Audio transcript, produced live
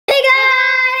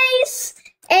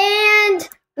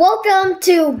Welcome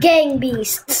to Gang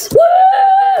Beasts. Woo!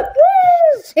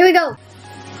 Woo! Here we go.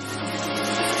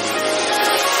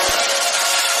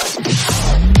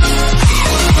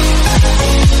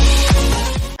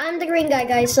 I'm the green guy,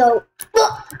 guys, so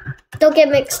don't get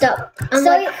mixed up.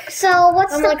 So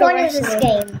what's the point of this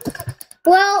game?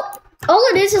 Well, all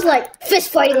it is like fist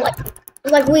fighting,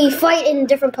 like we fight in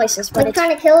different places. But We're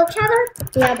trying to kill each other?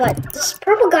 Yeah, but this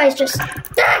purple guy is just...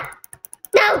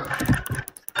 No!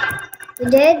 You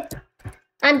did?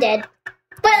 I'm dead.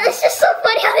 But it's just so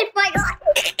funny how they fight.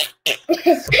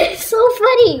 It's so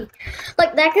funny.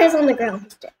 Like, that guy's on the ground.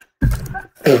 He's dead.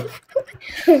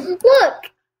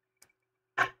 Look!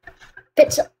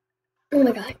 Pizza. Oh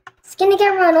my god. It's gonna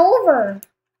get run over.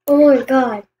 Oh my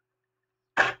god.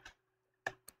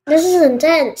 This is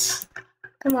intense.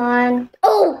 Come on.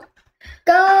 Oh!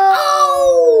 Go!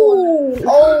 Oh!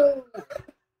 Oh!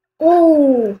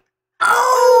 Oh!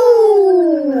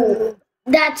 Oh!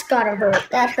 That's gotta hurt.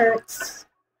 That hurts.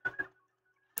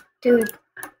 Dude.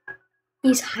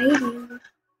 He's hiding.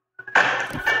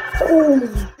 Oh!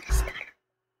 That's gotta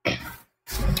hurt.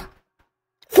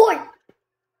 4!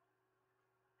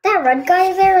 That red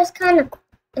guy there is kind of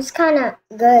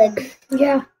good.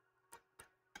 Yeah.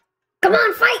 Come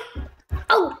on, fight!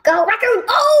 Oh, go, Raccoon!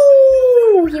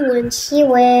 Oh! He wins. He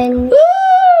wins.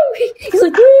 Woo! He's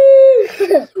like,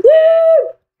 woo! Woo!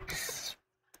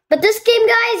 But this game,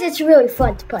 guys, it's really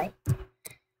fun to play.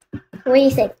 What do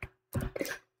you think?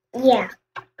 Yeah.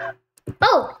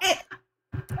 Oh!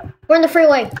 We're in the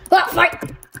freeway. Oh, fight!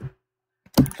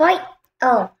 Fight.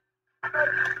 Oh.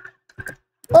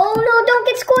 Oh no, don't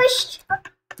get squished.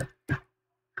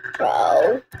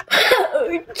 Bro.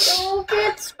 Don't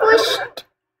get squished.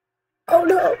 Oh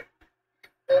no.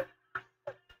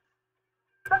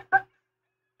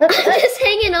 I'm just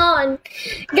hanging on.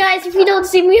 Guys, if you don't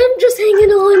see me, I'm just hanging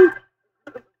on.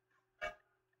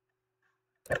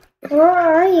 Where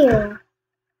are you?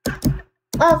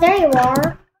 Oh, there you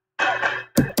are.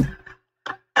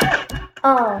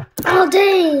 Oh. Oh,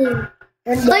 dang.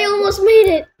 I almost made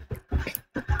it.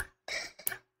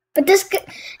 But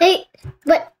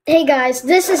hey guys,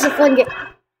 this is a fun game.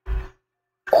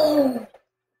 Oh.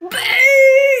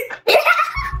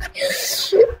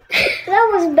 That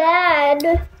was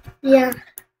bad. Yeah.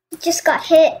 He just got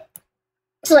hit.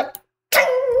 It's like,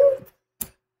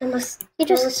 He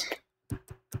just...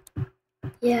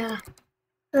 yeah.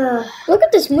 Look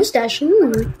at this mustache.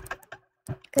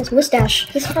 Guy's mustache.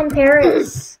 He's from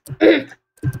Paris.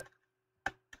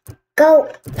 Go.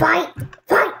 Fight.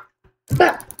 Fight.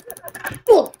 Fight.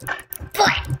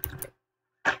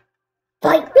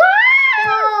 Fight.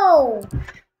 No.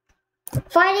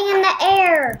 Fighting in the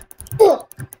air.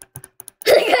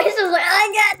 The guy's just like,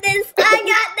 I got this.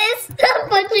 I'm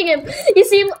punching him. You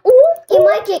see him? Ooh. He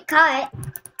might get caught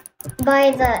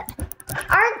by the...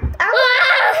 Our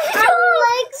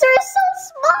legs are so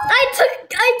small. I took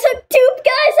 2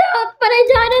 guys out, but I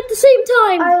died at the same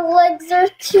time. Our legs are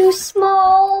too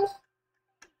small.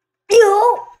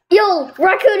 Yo,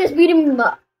 Raccoon is beating him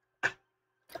up.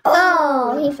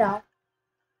 Oh, he fell.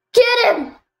 Get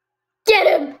him!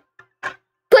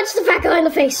 Punch the fat guy in the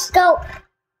face. Go.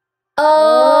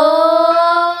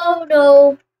 Oh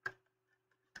no.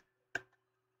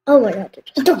 Oh my god, they're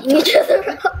just beating each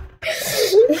other up.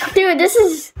 Dude, this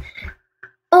is...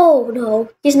 Oh no,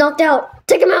 he's knocked out.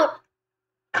 Take him out.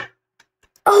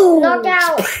 Oh. Knocked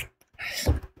out.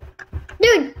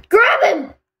 Dude, grab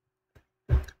him.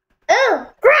 Oh,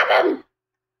 Grab him.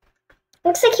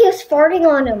 looks like he was farting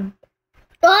on him.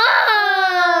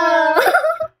 Ah!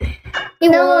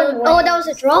 No one wins. Oh, that was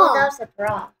a draw. Oh, that was a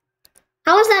draw.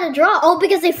 How is that a draw? Oh,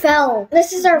 because they fell.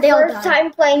 This is our They all first died.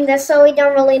 time playing this, so we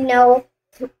don't really know.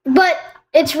 But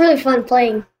it's really fun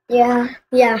playing. Yeah.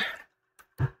 Yeah.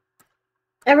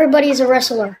 Everybody's a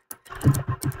wrestler.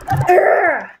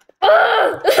 Urgh.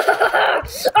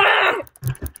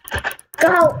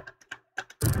 Go.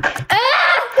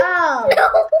 Oh. No.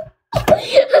 I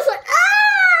was like,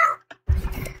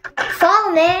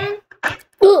 Fall, man.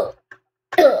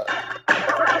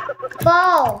 ah!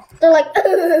 Fall. They're like,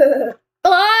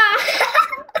 Oh.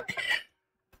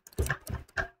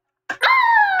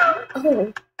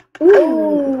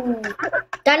 ooh.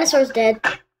 Dinosaur's dead.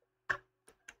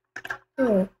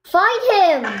 Fight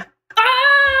him.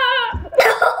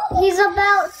 He's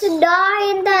about to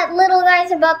die, and that little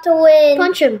guy's about to win.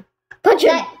 Punch him. Punch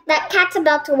him. That cat's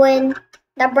about to win.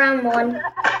 That brown one.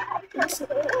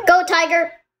 Go,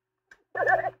 tiger.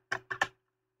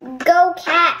 Go,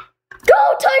 cat.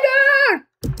 Go, tiger.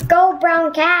 Go,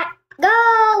 brown cat.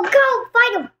 Go,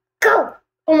 fight him. Go.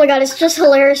 Oh my god, it's just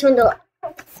hilarious when they're...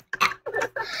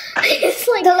 It's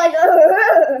like... They're like,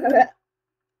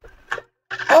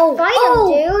 Oh, Fight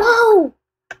him, dude. Oh!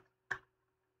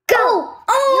 Go!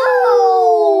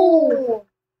 Oh! No.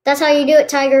 That's how you do it,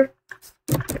 Tiger.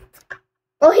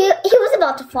 Well, he was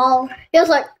about to fall. He was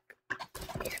like,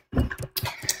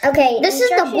 Okay. this is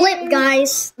the blimp,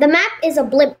 guys. The map is a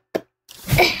blimp.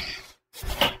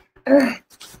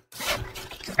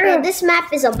 This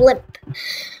map is a blimp.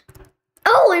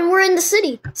 Oh, and we're in the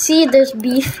city. See, there's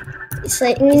beef. It's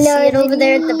like, you see it over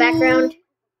there in the background.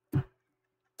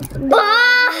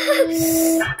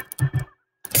 Ah!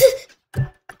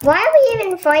 Why are we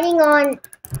even fighting on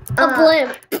A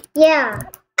blimp. Yeah.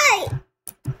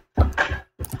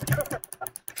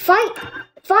 Fight!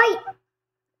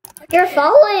 You're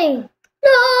falling.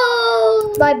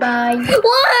 No! Bye-bye.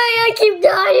 Why? I keep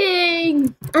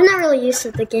dying. I'm not really used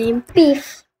to the game.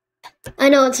 Beef. I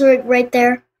know, it's right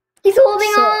there. He's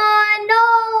holding So- on.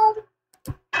 No.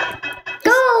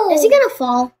 Go. Is he gonna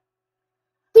fall?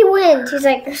 He wins. He's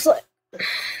like,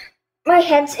 my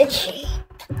head's itchy.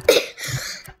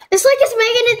 It's like it's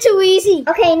making it too easy.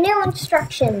 Okay, new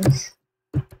instructions.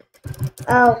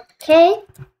 Okay.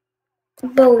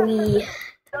 Bowie.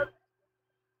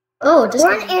 Oh, this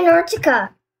We're in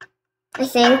Antarctica, I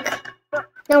think.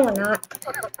 No, we're not.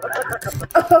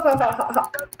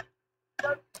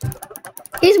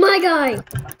 he's my guy.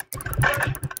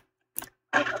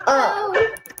 Oh,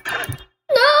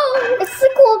 No! it's the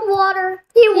cold water.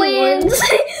 He wins. Dude,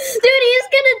 he's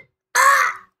gonna...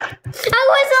 Ah! I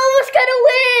was almost gonna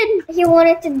win! He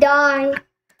wanted to die.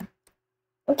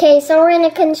 Okay, so we're in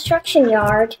a construction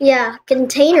yard. Yeah,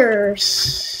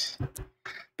 containers.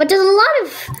 But there's a lot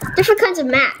of different kinds of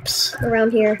maps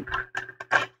around here.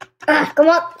 Come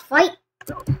on, fight.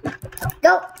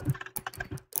 Go.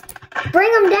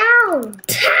 Bring him down.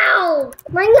 Ow!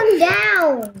 Bring him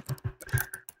down.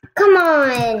 Come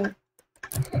on.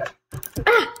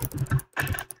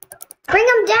 Bring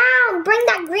him down. Bring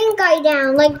that green guy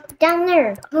down, like down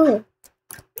there. Oh.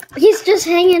 He's just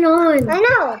hanging on. I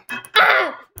know.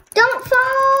 Don't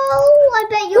fall. I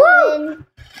bet you win.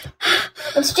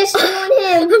 It's just you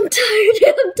and him. I'm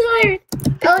tired.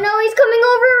 Oh no, he's coming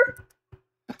over.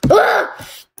 Ah!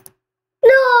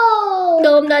 No.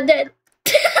 No, I'm not dead.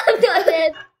 I'm not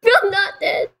dead. I'm not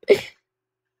dead.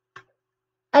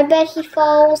 I bet he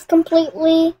falls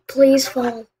completely. Please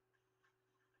fall.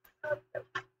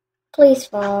 Please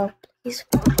fall. Please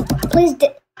fall. Please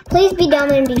be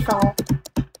down and be fall.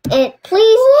 And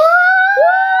please.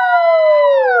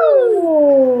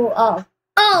 Woo! Oh.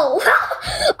 Oh!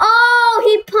 Oh,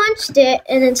 he punched it,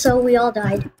 and then so we all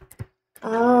died.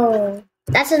 Oh.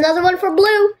 That's another one for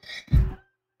blue.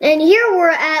 And here we're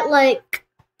at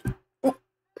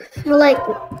we're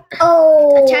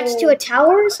Oh. attached to a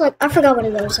tower. So I forgot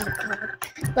what those are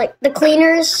called. Like the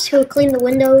cleaners who clean the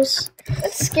windows.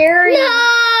 That's scary.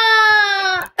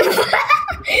 No!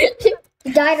 He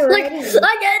died already.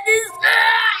 I got this.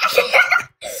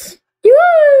 Woo!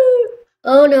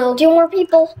 Oh no. 2 more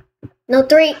people. No,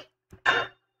 3.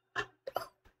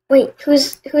 Wait,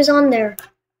 who's on there?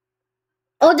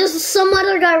 Oh, there's some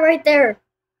other guy right there.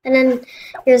 And then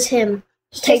here's him.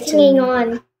 He's just hanging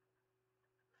on.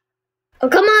 Oh,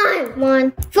 come on! Come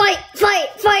on. Fight!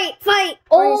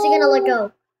 Or is he gonna let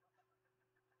go?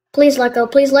 Please let go,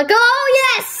 please let go.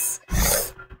 Oh, yes!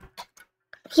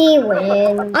 He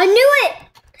wins. I knew it!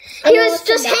 I He know was it's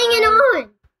just a hanging on.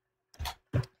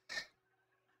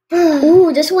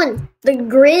 Ooh, this one. The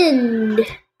grind.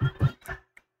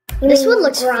 This one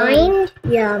looks grind.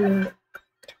 fun. Yeah, I mean,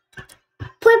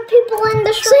 Put people in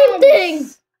the shreds. same thing.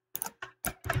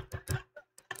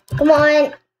 Come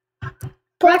on.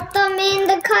 Put them in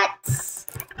the cuts.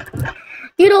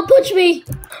 You don't punch me.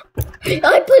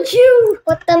 I punch you.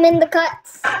 Put them in the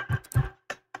cuts.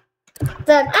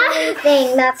 The cutting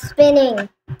thing that's spinning.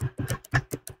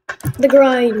 The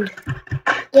grind.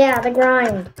 Yeah, the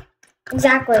grind.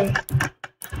 Exactly.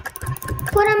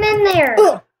 Put them in there.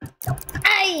 Oh.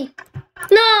 Hey.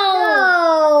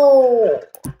 No.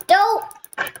 No.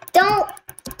 Don't.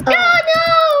 Oh, no.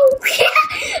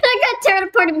 I got torn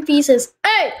apart in pieces.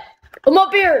 Hey, I'm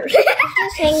up here.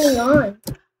 Just hanging on.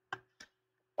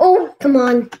 Oh, come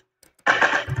on.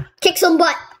 Kick some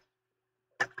butt.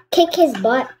 Kick his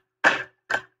butt.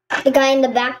 The guy in the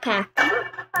backpack.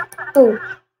 Oh.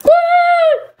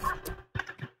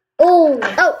 Oh.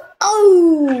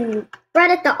 Oh.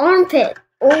 Right at the armpit.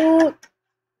 Oh.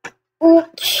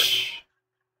 Ouch.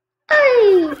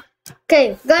 Hey.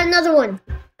 Okay, got another one.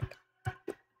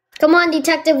 Come on,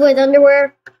 detective with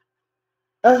underwear.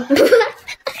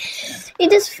 He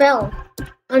just fell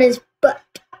on his butt.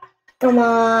 Come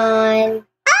on.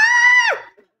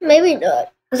 Maybe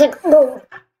not. He's like, oh.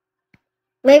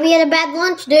 Maybe he had a bad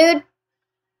lunch, dude.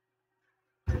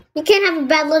 You can't have a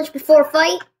bad lunch before a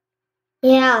fight.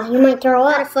 Yeah, you might throw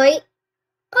Not a up. fight.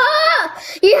 Ah!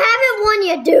 You haven't won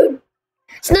yet, dude.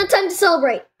 It's not time to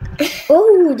celebrate.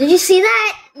 Oh, did you see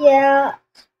that? Yeah.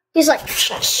 He's like,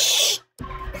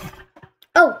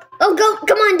 oh, go,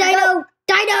 come on, Dido,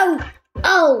 Dido.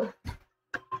 Oh,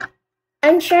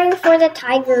 I'm cheering for the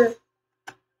tiger.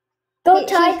 Go, He-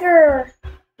 tiger!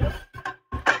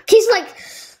 he's like,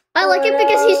 I like it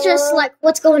because he's just like,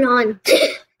 what's going on?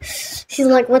 He's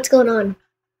like, what's going on?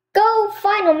 Go,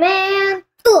 final man!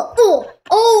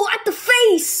 Oh, at the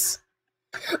face.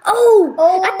 Oh,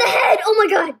 Oh. at the head. Oh my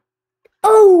god.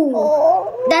 Oh,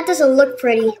 Oh, that doesn't look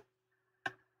pretty.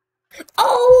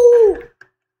 Oh,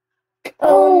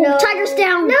 no. Tiger's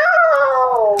down.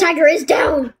 No! Tiger is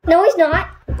down. No, he's not.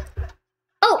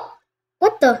 Oh,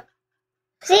 what the?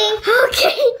 See? Okay,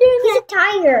 He's a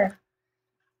tiger.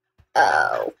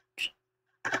 Oh.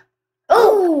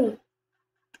 Oh!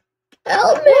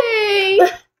 Help me!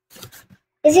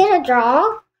 Is it a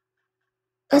draw?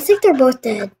 I think they're both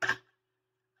dead.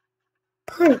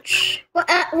 Punch. What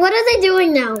are they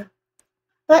doing now?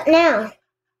 What now?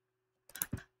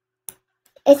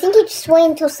 I think you just wait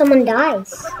until someone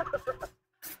dies.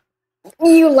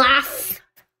 You laugh.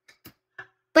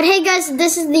 But hey guys,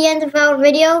 this is the end of our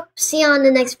video. See you on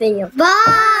the next video.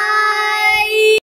 Bye!